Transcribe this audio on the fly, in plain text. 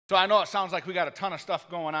So I know it sounds like we got a ton of stuff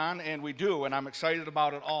going on, and we do, and I'm excited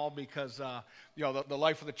about it all because the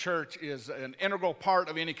life of the church is an integral part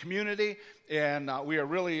of any community, and we are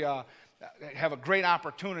really have a great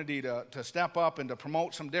opportunity to step up and to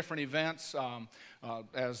promote some different events.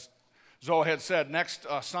 As Zoe had said, next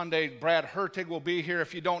Sunday, Brad Hertig will be here.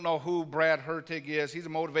 If you don't know who Brad Hertig is, he's a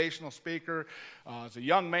motivational speaker. He's a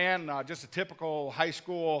young man, just a typical high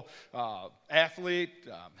school athlete.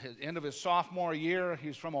 End of his sophomore year,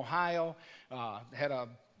 he's from Ohio. Had a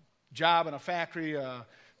job in a factory.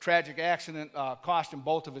 Tragic accident cost him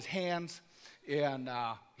both of his hands. And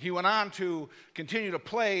he went on to continue to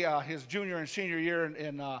play his junior and senior year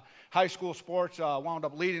in high school sports, wound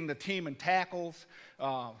up leading the team in tackles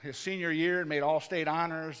his senior year and made all-state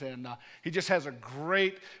honors. And he just has a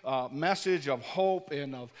great message of hope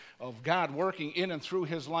and of God working in and through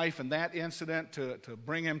his life, and that incident to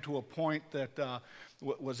bring him to a point that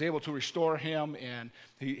was able to restore him. And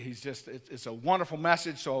he's just, it's a wonderful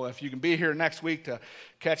message. So if you can be here next week to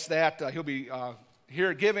catch that, he'll be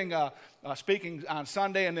here giving, speaking on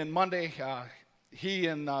Sunday, and then Monday, he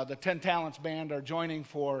and the 10 Talents Band are joining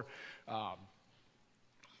for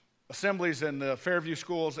assemblies in the Fairview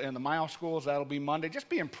schools and the Mile schools. That'll be Monday. Just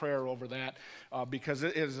be in prayer over that because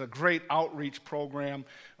it is a great outreach program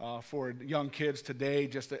for young kids today.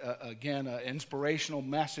 Just, again, an inspirational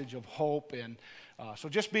message of hope. And so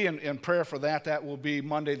just be in prayer for that. That will be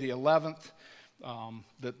Monday the 11th,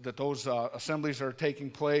 that those assemblies are taking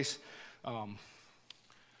place.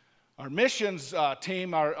 Our missions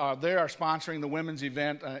team, they are sponsoring the women's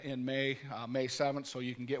event in May 7th, so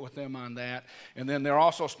you can get with them on that. And then they're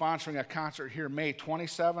also sponsoring a concert here May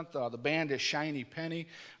 27th. The band is Shiny Penny,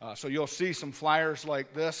 so you'll see some flyers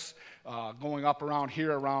like this going up around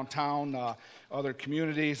here, around town, other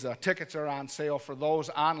communities. Tickets are on sale for those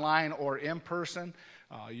online or in person.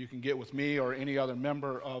 You can get with me or any other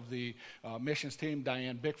member of the missions team.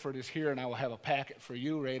 Diane Bickford is here, and I will have a packet for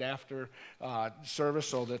you right after service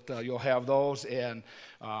so that you'll have those. And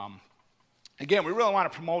again, we really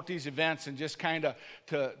want to promote these events and just kind of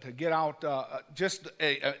to get out just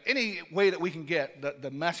any way that we can get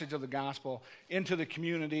the message of the gospel into the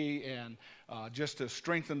community and just to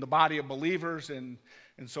strengthen the body of believers. And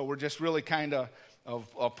so we're just really kind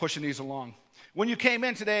of pushing these along. When you came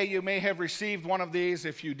in today, you may have received one of these.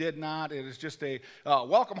 If you did not, it is just a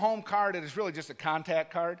welcome home card. It is really just a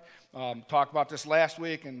contact card. Talked about this last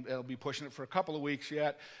week, and I'll be pushing it for a couple of weeks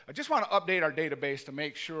yet. I just want to update our database to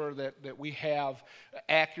make sure that we have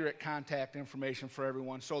accurate contact information for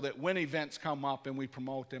everyone so that when events come up and we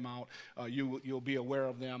promote them out, you'll be aware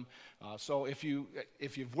of them. So if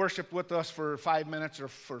you've worshiped with us for 5 minutes or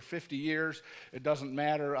for 50 years, it doesn't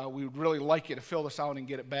matter. We would really like you to fill this out and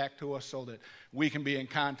get it back to us so that we can be in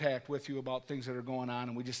contact with you about things that are going on,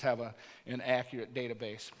 and we just have an accurate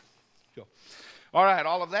database. Cool. All right,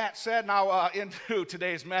 all of that said, now into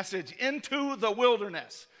today's message. Into the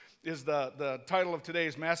Wilderness is the title of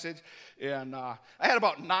today's message. And I had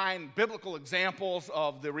about 9 biblical examples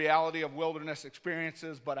of the reality of wilderness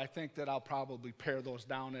experiences, but I think that I'll probably pare those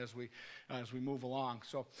down as we move along.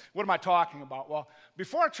 So what am I talking about? Well,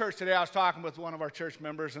 before church today, I was talking with one of our church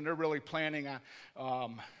members, and they're really planning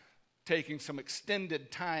on taking some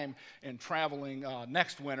extended time and traveling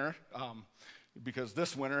next winter, because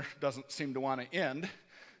this winter doesn't seem to want to end.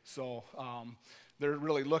 So they're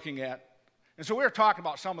really looking at, and so we were talking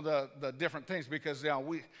about some of the different things because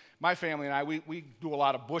my family and I, we do a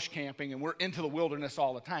lot of bush camping, and we're into the wilderness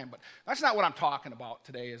all the time. But that's not what I'm talking about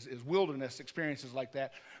today is wilderness experiences like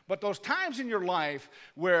that. But those times in your life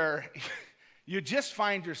where you just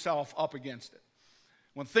find yourself up against it.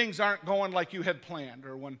 When things aren't going like you had planned,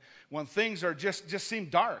 or when things are just seem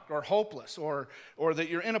dark or hopeless, or that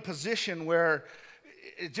you're in a position where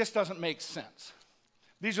it just doesn't make sense.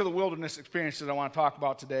 These are the wilderness experiences I want to talk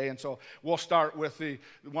about today, and so we'll start with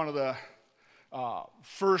one of the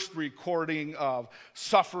first recording of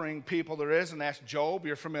suffering people there is, and that's Job.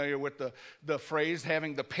 You're familiar with the phrase,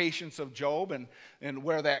 having the patience of Job, and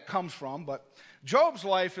where that comes from. But Job's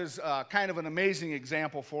life is kind of an amazing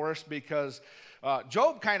example for us because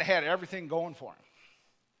Job kind of had everything going for him.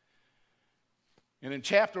 And in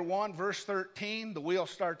chapter 1, verse 13, the wheels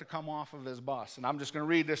start to come off of his bus. And I'm just going to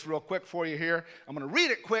read this real quick for you here. I'm going to read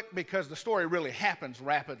it quick because the story really happens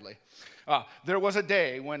rapidly. There was a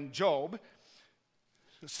day when Job,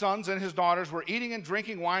 his sons and his daughters were eating and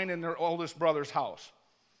drinking wine in their oldest brother's house.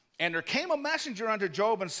 And there came a messenger unto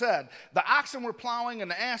Job and said, the oxen were plowing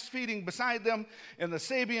and the ass feeding beside them, and the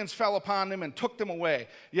Sabeans fell upon them and took them away.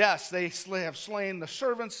 Yes, they have slain the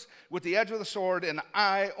servants with the edge of the sword, and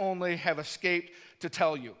I only have escaped to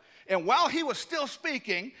tell you. And while he was still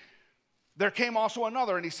speaking, there came also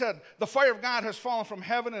another, and he said, the fire of God has fallen from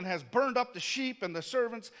heaven and has burned up the sheep and the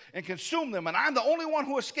servants and consumed them, and I'm the only one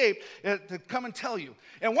who escaped to come and tell you.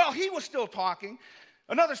 And while he was still talking,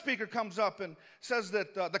 another speaker comes up and says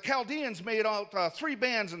that the Chaldeans made out 3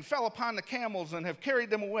 bands and fell upon the camels and have carried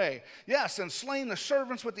them away. Yes, and slain the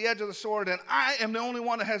servants with the edge of the sword, and I am the only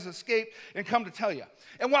one that has escaped and come to tell you.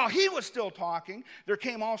 And while he was still talking, there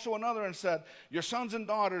came also another and said, your sons and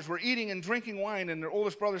daughters were eating and drinking wine in their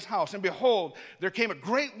oldest brother's house. And behold, there came a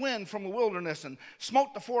great wind from the wilderness and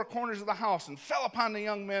smote the 4 corners of the house and fell upon the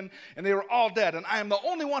young men, and they were all dead. And I am the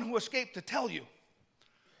only one who escaped to tell you.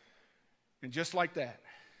 And just like that,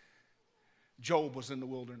 Job was in the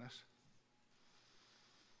wilderness.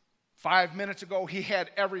 5 minutes ago, he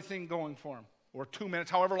had everything going for him. Or 2 minutes,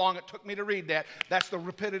 however long it took me to read that. That's the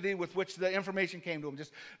rapidity with which the information came to him.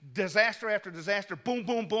 Just disaster after disaster, boom,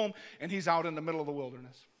 boom, boom, and he's out in the middle of the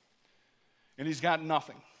wilderness. And he's got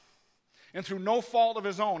nothing. And through no fault of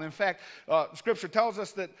his own. In fact, Scripture tells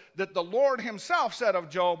us that the Lord himself said of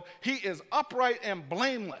Job, he is upright and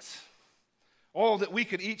blameless. Oh, that we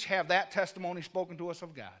could each have that testimony spoken to us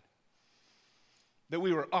of God. That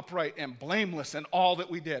we were upright and blameless in all that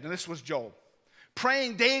we did. And this was Job.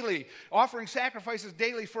 Praying daily, offering sacrifices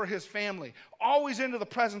daily for his family, always into the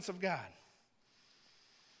presence of God.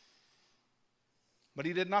 But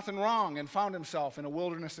he did nothing wrong and found himself in a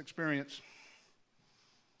wilderness experience.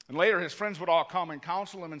 And later his friends would all come and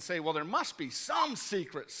counsel him and say, well, there must be some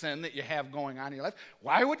secret sin that you have going on in your life.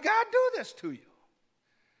 Why would God do this to you?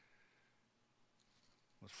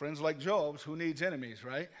 With friends like Job's, who needs enemies,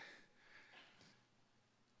 right?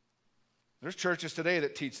 There's churches today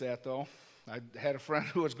that teach that, though. I had a friend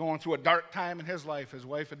who was going through a dark time in his life. His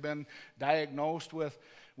wife had been diagnosed with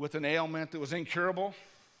an ailment that was incurable.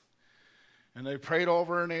 And they prayed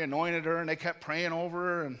over her, and they anointed her, and they kept praying over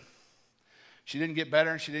her, and she didn't get better,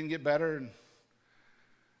 and she didn't get better. And the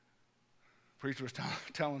preacher was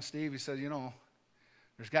telling Steve, he said, you know,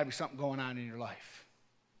 there's got to be something going on in your life.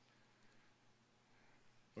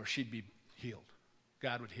 Or she'd be healed.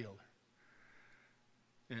 God would heal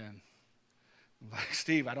her. And like,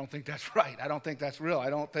 Steve, I don't think that's right. I don't think that's real. I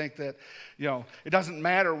don't think that, it doesn't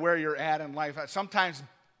matter where you're at in life. Sometimes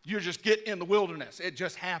you just get in the wilderness. It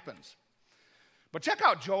just happens. But check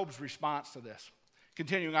out Job's response to this.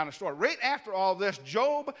 Continuing on the story. Right after all this,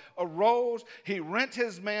 Job arose, he rent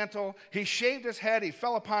his mantle, he shaved his head, he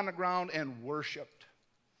fell upon the ground and worshiped.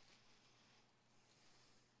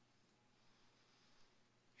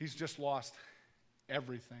 He's just lost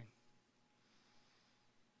everything.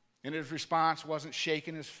 And his response wasn't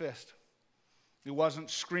shaking his fist. It wasn't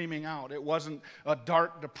screaming out. It wasn't a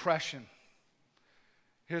dark depression.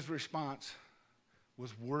 His response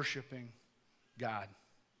was worshiping God.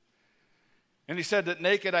 And he said that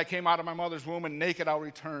naked I came out of my mother's womb, and naked I'll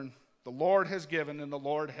return. The Lord has given, and the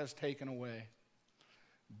Lord has taken away.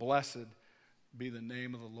 Blessed be the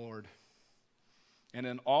name of the Lord. And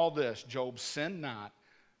in all this, Job sinned not,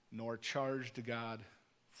 nor charged God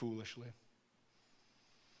foolishly.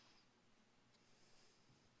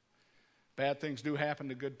 Bad things do happen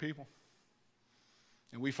to good people.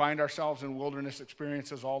 And we find ourselves in wilderness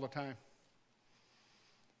experiences all the time.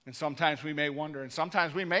 And sometimes we may wonder, and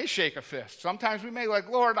sometimes we may shake a fist. Sometimes we may like,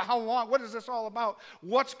 Lord, how long? What is this all about?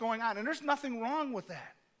 What's going on? And there's nothing wrong with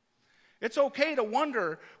that. It's okay to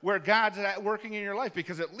wonder where God's at working in your life,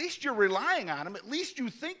 because at least you're relying on him. At least you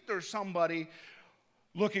think there's somebody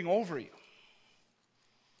looking over you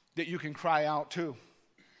that you can cry out to.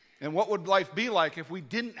 And what would life be like if we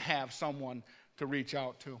didn't have someone to reach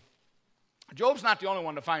out to? Job's not the only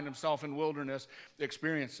one to find himself in wilderness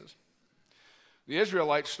experiences. The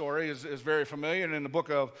Israelite story is very familiar. And in the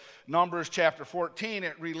book of Numbers, chapter 14,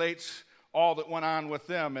 it relates all that went on with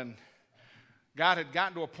them. And God had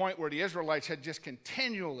gotten to a point where the Israelites had just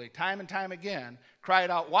continually, time and time again,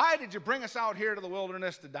 cried out, why did you bring us out here to the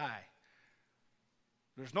wilderness to die?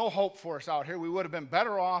 There's no hope for us out here. We would have been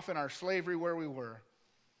better off in our slavery where we were.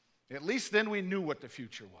 At least then we knew what the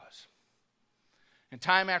future was. And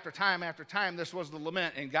time after time after time, this was the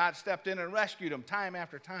lament. And God stepped in and rescued them time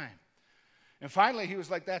after time. And finally, he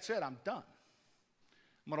was like, that's it, I'm done.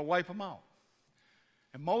 I'm going to wipe them out.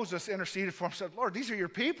 And Moses interceded for him and said, Lord, these are your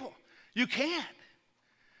people. You can't.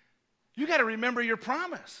 You got to remember your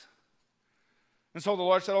promise. And so the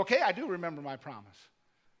Lord said, okay, I do remember my promise.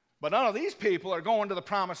 But none of these people are going to the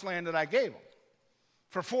promised land that I gave them.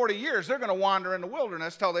 For 40 years, they're going to wander in the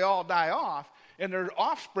wilderness till they all die off, and their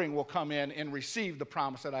offspring will come in and receive the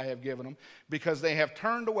promise that I have given them, because they have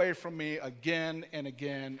turned away from me again and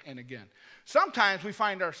again and again. Sometimes we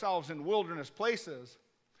find ourselves in wilderness places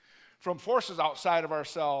from forces outside of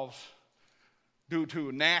ourselves due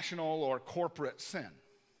to national or corporate sin.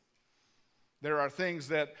 There are things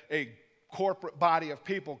that a corporate body of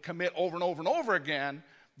people commit over and over and over again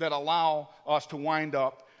that allow us to wind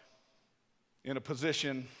up in a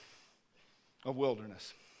position of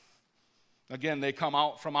wilderness. Again, they come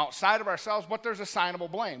out from outside of ourselves, but there's assignable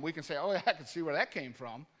blame. We can say, oh, yeah, I can see where that came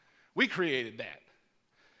from. We created that.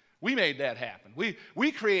 We made that happen.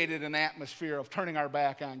 We created an atmosphere of turning our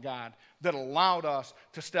back on God that allowed us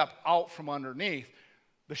to step out from underneath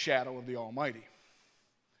the shadow of the Almighty.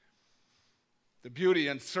 The beauty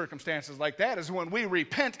in circumstances like that is when we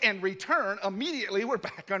repent and return, immediately we're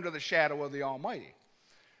back under the shadow of the Almighty.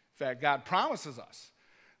 In fact, God promises us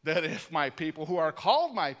that if my people who are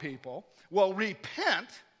called my people will repent,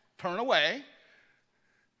 turn away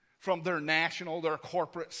from their national, their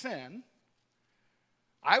corporate sin,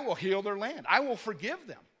 I will heal their land. I will forgive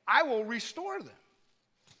them. I will restore them.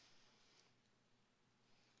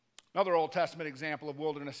 Another Old Testament example of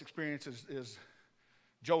wilderness experience is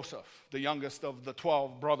Joseph, the youngest of the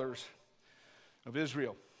 12 brothers of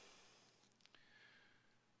Israel.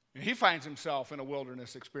 And he finds himself in a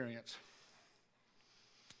wilderness experience.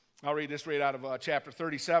 I'll read this right out of chapter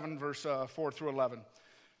 37, verse 4 through 11.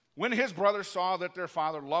 When his brothers saw that their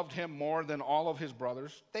father loved him more than all of his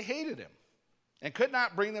brothers, they hated him and could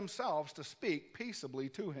not bring themselves to speak peaceably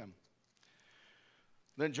to him.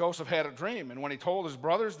 Then Joseph had a dream, and when he told his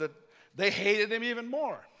brothers, that they hated him even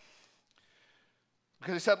more.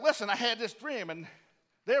 Because he said, listen, I had this dream, and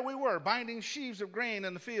there we were, binding sheaves of grain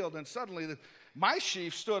in the field, and suddenly my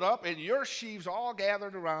sheaf stood up, and your sheaves all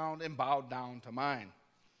gathered around and bowed down to mine.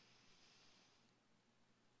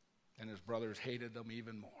 And his brothers hated them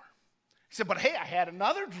even more. He said, but hey, I had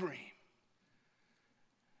another dream.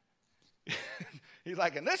 He's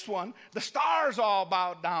like, in this one, the stars all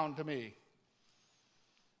bowed down to me.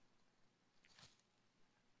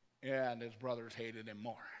 And his brothers hated him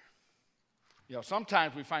more. You know,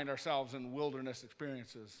 sometimes we find ourselves in wilderness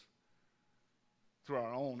experiences through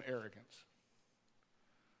our own arrogance,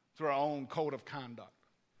 through our own code of conduct.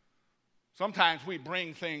 Sometimes we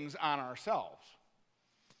bring things on ourselves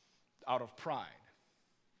out of pride.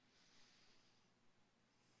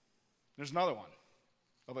 There's another one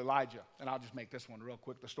of Elijah, and I'll just make this one real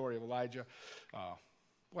quick, the story of Elijah.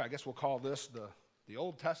 I guess we'll call this the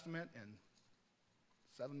Old Testament in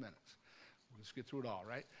 7 minutes. We'll just get through it all,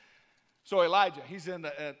 right? So Elijah, he's at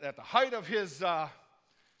the height of his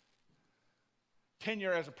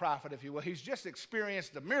tenure as a prophet, if you will. He's just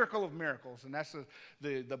experienced the miracle of miracles, and that's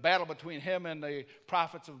the battle between him and the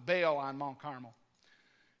prophets of Baal on Mount Carmel.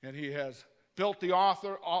 And he has built the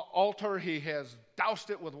altar. He has doused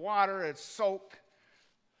it with water. It's soaked.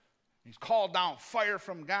 He's called down fire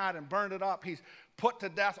from God and burned it up. He's put to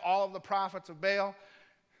death all of the prophets of Baal.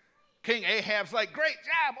 King Ahab's like, great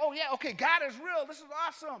job. Oh, yeah, okay, God is real. This is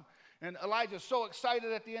awesome. And Elijah's so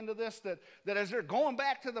excited at the end of this that as they're going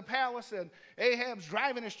back to the palace and Ahab's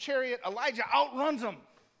driving his chariot, Elijah outruns him,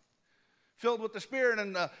 filled with the spirit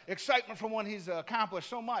and the excitement from when he's accomplished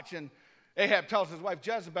so much. And Ahab tells his wife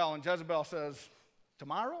Jezebel, and Jezebel says,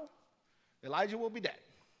 tomorrow, Elijah will be dead.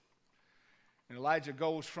 And Elijah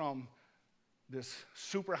goes from this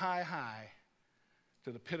super high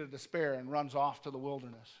to the pit of despair and runs off to the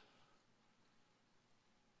wilderness.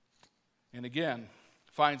 And again,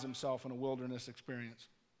 finds himself in a wilderness experience.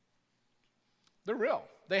 They're real.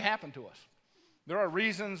 They happen to us. There are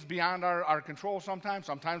reasons beyond our control sometimes.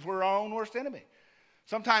 Sometimes we're our own worst enemy.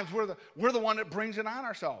 Sometimes we're the one that brings it on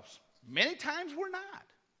ourselves. Many times we're not.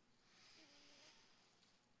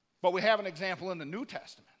 But we have an example in the New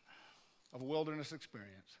Testament of a wilderness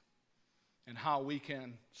experience and how we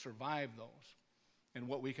can survive those and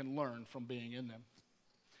what we can learn from being in them.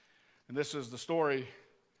 And this is the story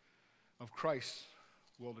of Christ's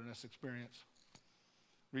wilderness experience.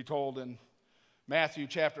 Retold in Matthew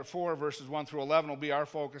chapter 4, verses 1 through 11 will be our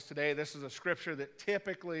focus today. This is a scripture that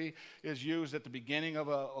typically is used at the beginning of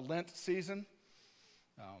a Lent season.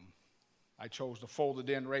 I chose to fold it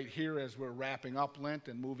in right here as we're wrapping up Lent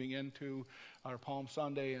and moving into our Palm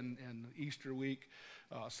Sunday and Easter week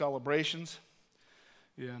celebrations.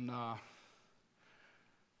 In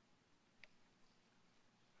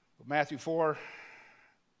Matthew 4,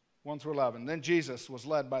 1 through 11. Then Jesus was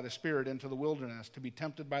led by the Spirit into the wilderness to be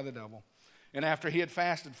tempted by the devil. And after he had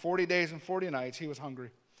fasted 40 days and 40 nights, he was hungry.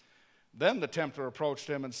 Then the tempter approached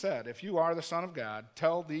him and said, if you are the Son of God,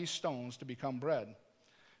 tell these stones to become bread.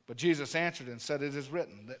 But Jesus answered and said, it is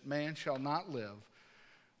written that man shall not live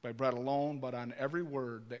by bread alone, but on every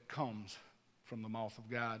word that comes from the mouth of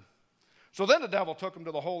God. So then the devil took him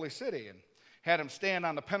to the holy city and had him stand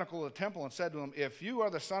on the pinnacle of the temple and said to him, if you are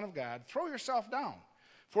the Son of God, throw yourself down.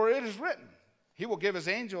 For it is written, He will give his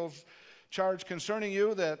angels charge concerning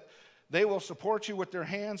you, that they will support you with their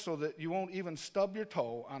hands so that you won't even stub your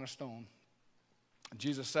toe on a stone.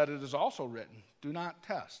 Jesus said, it is also written, do not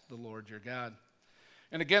test the Lord your God.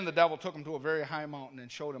 And again, the devil took him to a very high mountain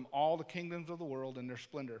and showed him all the kingdoms of the world and their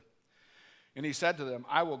splendor. And he said to them,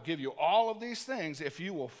 I will give you all of these things if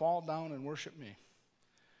you will fall down and worship me.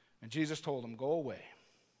 And Jesus told him, go away,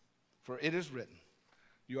 for it is written,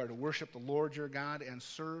 you are to worship the Lord your God and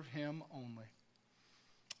serve him only.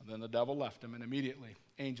 And then the devil left him, and immediately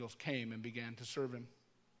angels came and began to serve him.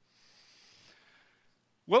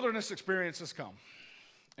 Wilderness experiences come,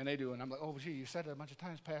 and they do. And I'm like, oh, gee, you said it a bunch of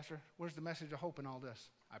times, Pastor. Where's the message of hope in all this?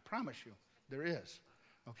 I promise you, there is,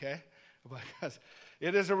 okay? Because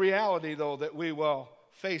it is a reality, though, that we will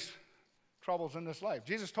face troubles in this life.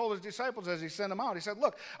 Jesus told his disciples as he sent them out, he said,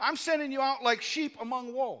 look, I'm sending you out like sheep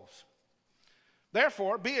among wolves.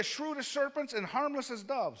 Therefore, be as shrewd as serpents and harmless as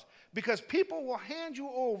doves, because people will hand you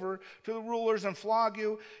over to the rulers and flog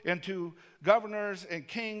you, and to governors and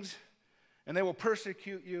kings, and they will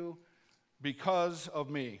persecute you because of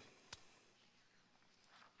me.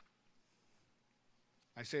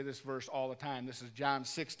 I say this verse all the time. This is John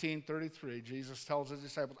 16:33. Jesus tells his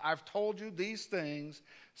disciples, I've told you these things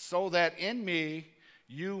so that in me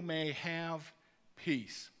you may have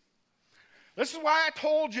peace. This is why I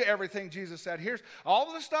told you everything, Jesus said. Here's all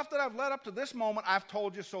of the stuff that I've led up to this moment, I've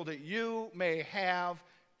told you so that you may have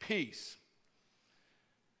peace.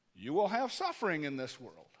 You will have suffering in this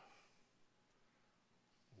world.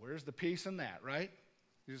 Where's the peace in that, right?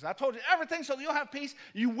 He says, I told you everything so that you'll have peace.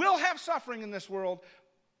 You will have suffering in this world,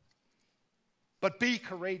 but be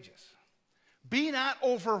courageous. Be not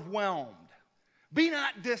overwhelmed. Be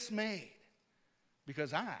not dismayed,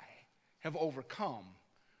 because I have overcome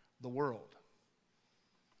the world.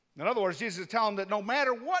 In other words, Jesus is telling them that no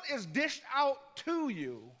matter what is dished out to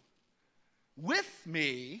you, with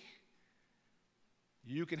me,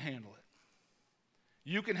 you can handle it.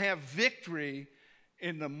 You can have victory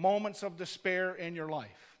in the moments of despair in your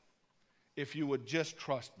life if you would just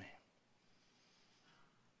trust me.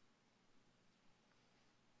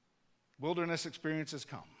 Wilderness experiences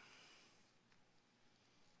come.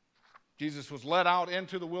 Jesus was led out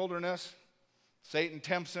into the wilderness. Satan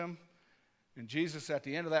tempts him. And Jesus, at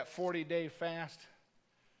the end of that 40-day fast,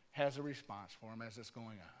 has a response for him as it's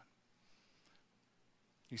going on.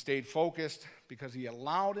 He stayed focused because he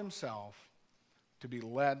allowed himself to be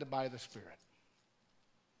led by the Spirit.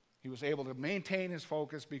 He was able to maintain his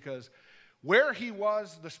focus because where he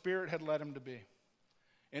was, the Spirit had led him to be.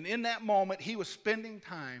 And in that moment, he was spending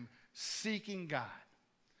time seeking God,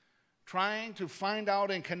 trying to find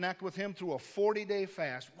out and connect with him through a 40-day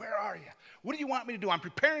fast. Where are you? What do you want me to do? I'm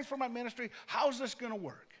preparing for my ministry. How's this going to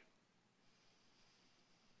work?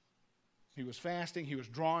 He was fasting. He was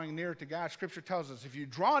drawing near to God. Scripture tells us, if you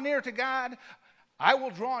draw near to God, I will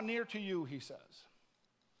draw near to you, he says.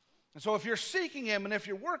 And so if you're seeking him, and if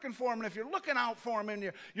you're working for him, and if you're looking out for him,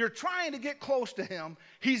 and you're trying to get close to him,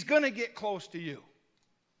 he's going to get close to you.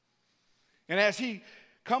 And as he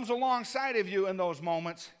comes alongside of you in those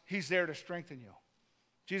moments, he's there to strengthen you.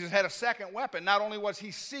 Jesus had a second weapon. Not only was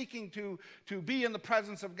he seeking to be in the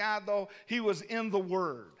presence of God, though, he was in the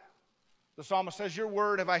Word. The psalmist says, your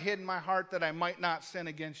word have I hid in my heart that I might not sin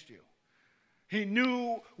against you. He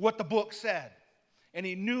knew what the book said, and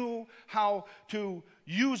he knew how to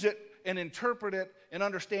use it and interpret it and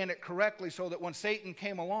understand it correctly so that when Satan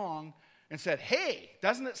came along and said, hey,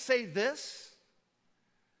 doesn't it say this?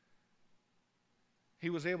 He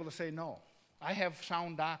was able to say, no, I have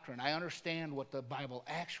sound doctrine. I understand what the Bible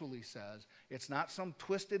actually says. It's not some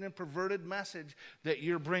twisted and perverted message that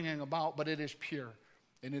you're bringing about, but it is pure,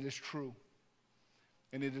 and it is true,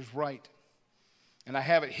 and it is right. And I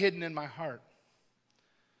have it hidden in my heart.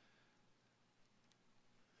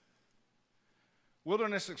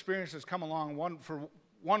 Wilderness experiences come along, for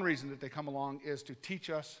one reason that they come along is to teach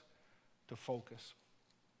us to focus.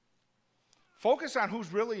 Focus on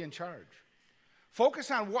who's really in charge.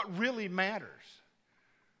 Focus on what really matters.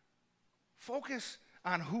 Focus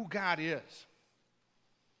on who God is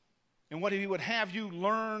and what he would have you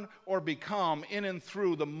learn or become in and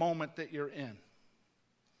through the moment that you're in.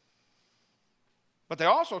 But they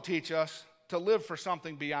also teach us to live for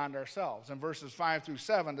something beyond ourselves. In verses 5 through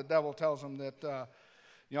 7, the devil tells them that,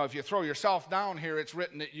 if you throw yourself down here, it's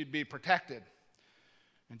written that you'd be protected.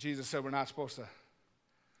 And Jesus said we're not supposed to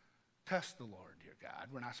test the Lord, your God.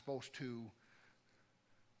 We're not supposed to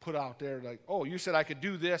put out there like, oh, you said I could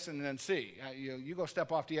do this and then see. You go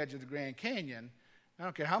step off the edge of the Grand Canyon. I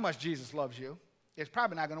don't care how much Jesus loves you. It's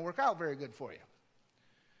probably not going to work out very good for you.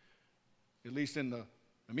 At least in the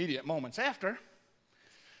immediate moments after.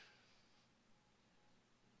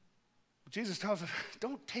 Jesus tells us,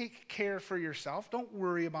 don't take care for yourself. Don't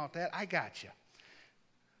worry about that. I got you.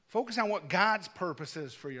 Focus on what God's purpose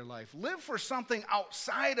is for your life. Live for something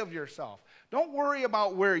outside of yourself. Don't worry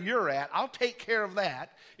about where you're at. I'll take care of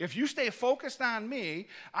that. If you stay focused on me,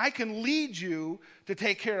 I can lead you to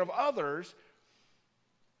take care of others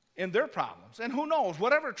in their problems. And who knows,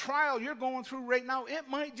 whatever trial you're going through right now, it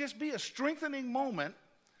might just be a strengthening moment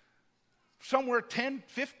somewhere 10,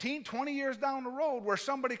 15, 20 years down the road where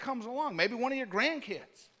somebody comes along, maybe one of your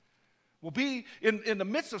grandkids will be in the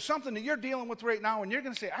midst of something that you're dealing with right now, and you're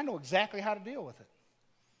going to say, I know exactly how to deal with it.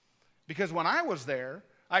 Because when I was there,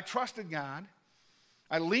 I trusted God.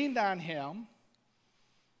 I leaned on Him.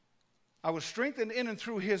 I was strengthened in and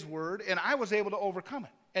through His Word, and I was able to overcome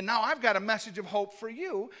it. And now I've got a message of hope for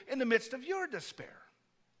you in the midst of your despair.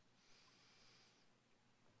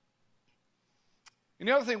 And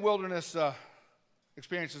the other thing wilderness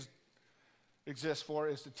experiences exist for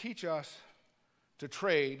is to teach us to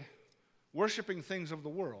trade worshiping things of the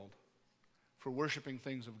world for worshiping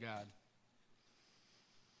things of God.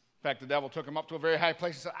 In fact, the devil took him up to a very high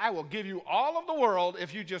place and said, I will give you all of the world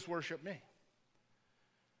if you just worship me.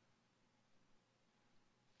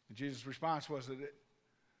 And Jesus' response was that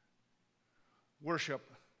worship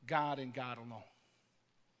God and God alone.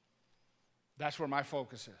 That's where my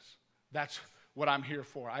focus is. That's what I'm here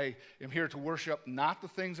for. I am here to worship not the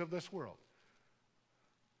things of this world.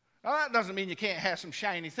 Now, that doesn't mean you can't have some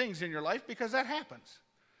shiny things in your life, because that happens,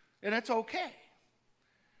 and it's okay.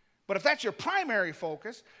 But if that's your primary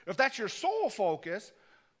focus, if that's your sole focus,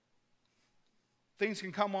 things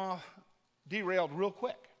can come off derailed real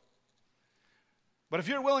quick. But if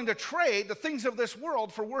you're willing to trade the things of this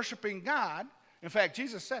world for worshiping God, in fact,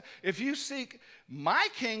 Jesus said, if you seek my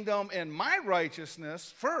kingdom and my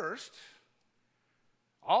righteousness first,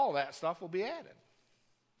 all that stuff will be added.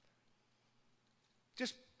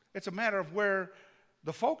 Just, it's a matter of where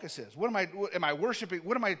the focus is. What am I worshiping?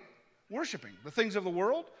 What am I worshiping? The things of the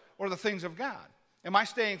world or the things of God? Am I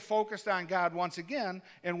staying focused on God once again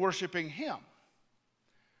and worshiping Him?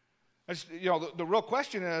 The real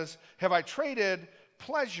question is, have I traded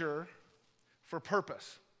pleasure for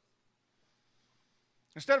purpose?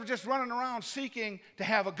 Instead of just running around seeking to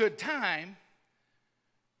have a good time,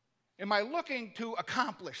 am I looking to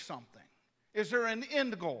accomplish something? Is there an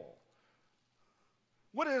end goal?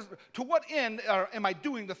 To what end am I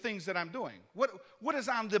doing the things that I'm doing? What is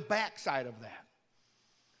on the backside of that?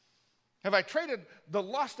 Have I traded the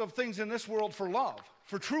lust of things in this world for love,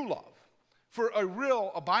 for true love, for a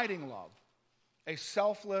real abiding love, a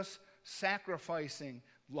selfless, sacrificing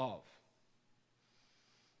love?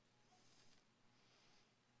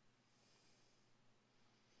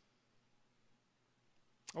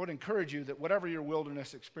 I would encourage you that whatever your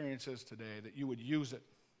wilderness experience is today, that you would use it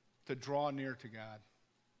to draw near to God,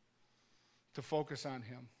 to focus on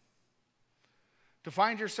Him, to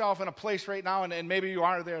find yourself in a place right now, and maybe you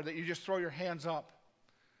are there, that you just throw your hands up.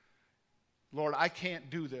 Lord, I can't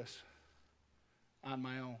do this on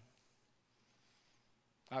my own.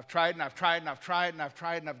 I've tried and I've tried and I've tried and I've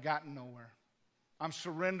tried and I've gotten nowhere. I'm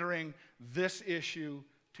surrendering this issue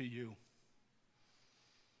to you.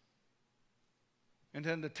 And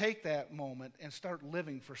then to take that moment and start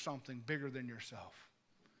living for something bigger than yourself,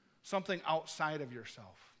 something outside of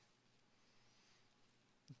yourself.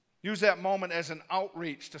 Use that moment as an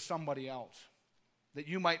outreach to somebody else, that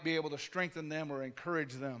you might be able to strengthen them or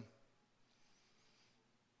encourage them.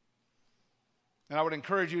 And I would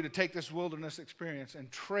encourage you to take this wilderness experience and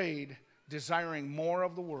trade desiring more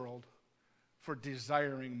of the world for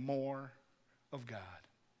desiring more of God.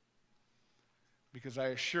 Because I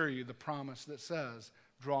assure you, the promise that says,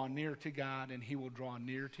 draw near to God and He will draw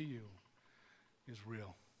near to you, is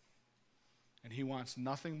real. And He wants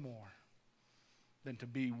nothing more than to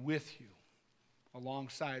be with you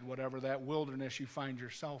alongside whatever that wilderness you find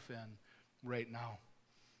yourself in right now.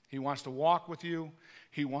 He wants to walk with you.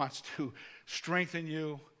 He wants to strengthen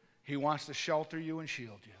you. He wants to shelter you and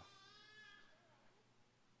shield you.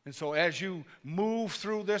 And so as you move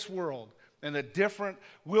through this world and the different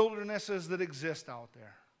wildernesses that exist out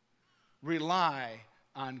there, rely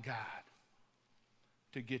on God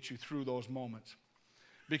to get you through those moments.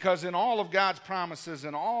 Because in all of God's promises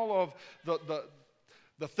and all of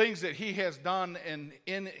the things that He has done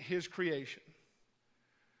in His creation,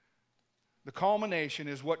 the culmination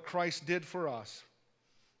is what Christ did for us,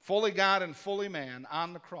 fully God and fully man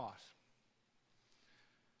on the cross,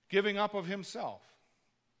 giving up of Himself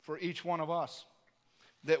for each one of us,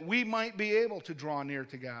 that we might be able to draw near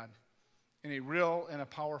to God in a real and a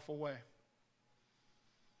powerful way.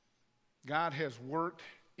 God has worked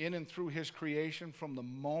in and through His creation from the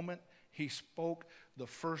moment He spoke the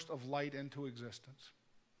first of light into existence.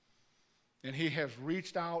 And he has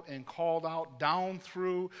reached out and called out down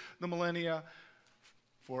through the millennia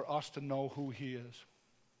for us to know who he is.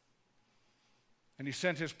 And he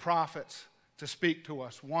sent his prophets to speak to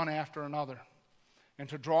us one after another and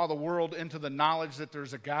to draw the world into the knowledge that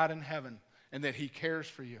there's a God in heaven and that he cares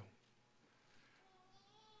for you.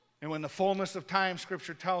 And when the fullness of time,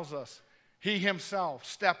 Scripture tells us, he himself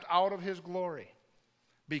stepped out of his glory,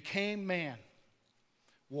 became man,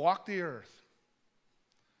 walked the earth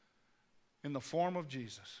in the form of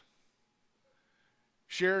Jesus,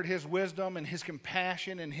 shared his wisdom and his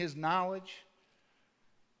compassion and his knowledge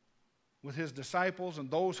with his disciples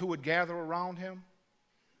and those who would gather around him,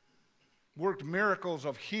 worked miracles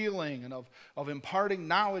of healing and of imparting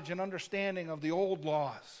knowledge and understanding of the old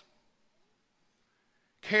laws,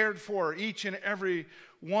 cared for each and every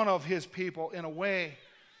one of his people in a way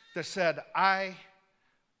that said, I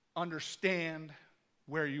understand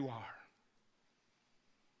where you are.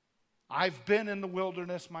 I've been in the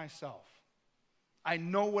wilderness myself. I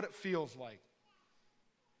know what it feels like.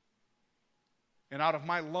 And out of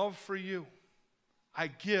my love for you, I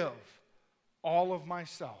give all of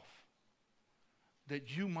myself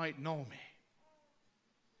that you might know me.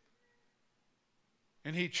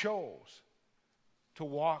 And he chose to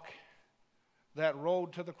walk that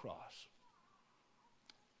road to the cross,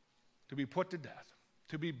 to be put to death,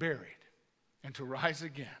 to be buried, and to rise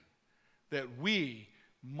again, that we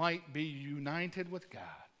might be united with God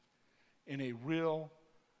in a real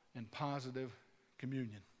and positive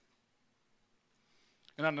communion.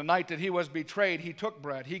 And on the night that he was betrayed, he took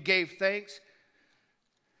bread, he gave thanks,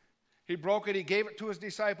 he broke it, he gave it to his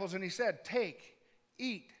disciples, and he said, take,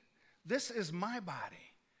 eat, this is my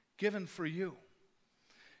body given for you.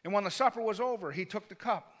 And when the supper was over, he took the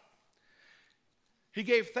cup, he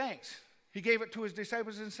gave thanks, he gave it to his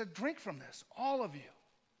disciples and said, drink from this, all of you.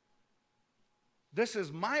 This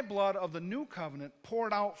is my blood of the new covenant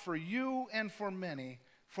poured out for you and for many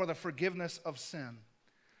for the forgiveness of sin.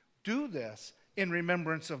 Do this in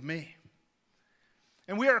remembrance of me.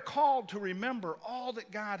 And we are called to remember all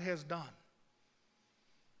that God has done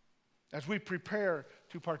as we prepare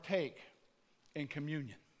to partake in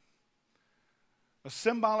communion. A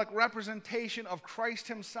symbolic representation of Christ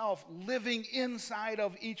himself living inside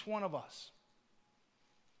of each one of us.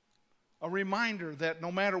 A reminder that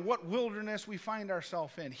no matter what wilderness we find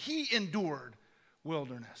ourselves in, he endured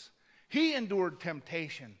wilderness. He endured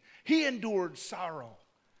temptation. He endured sorrow.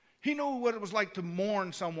 He knew what it was like to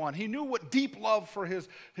mourn someone. He knew what deep love for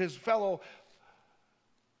his fellow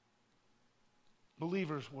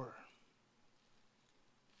believers were.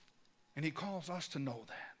 And he calls us to know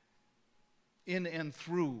that in and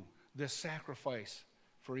through this sacrifice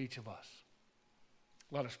for each of us.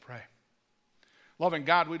 Let us pray. Loving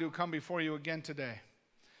God, we do come before you again today.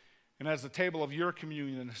 And as the table of your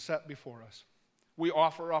communion is set before us, we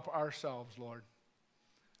offer up ourselves, Lord,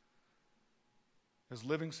 as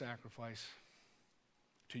living sacrifice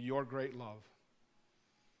to your great love.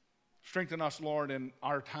 Strengthen us, Lord, in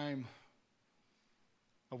our time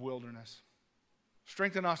of wilderness.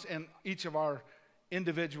 Strengthen us in each of our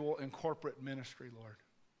individual and corporate ministry, Lord,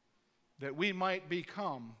 that we might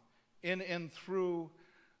become in and through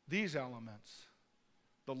these elements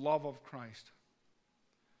the love of Christ.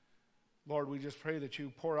 Lord, we just pray that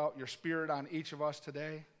you pour out your Spirit on each of us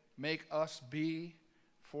today. Make us be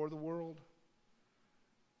for the world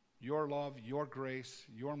your love, your grace,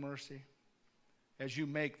 your mercy, as you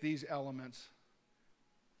make these elements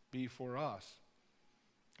be for us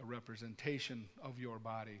a representation of your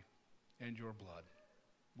body and your blood.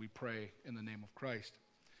 We pray in the name of Christ.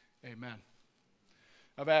 Amen.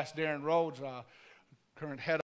 I've asked Darren Rhodes, current head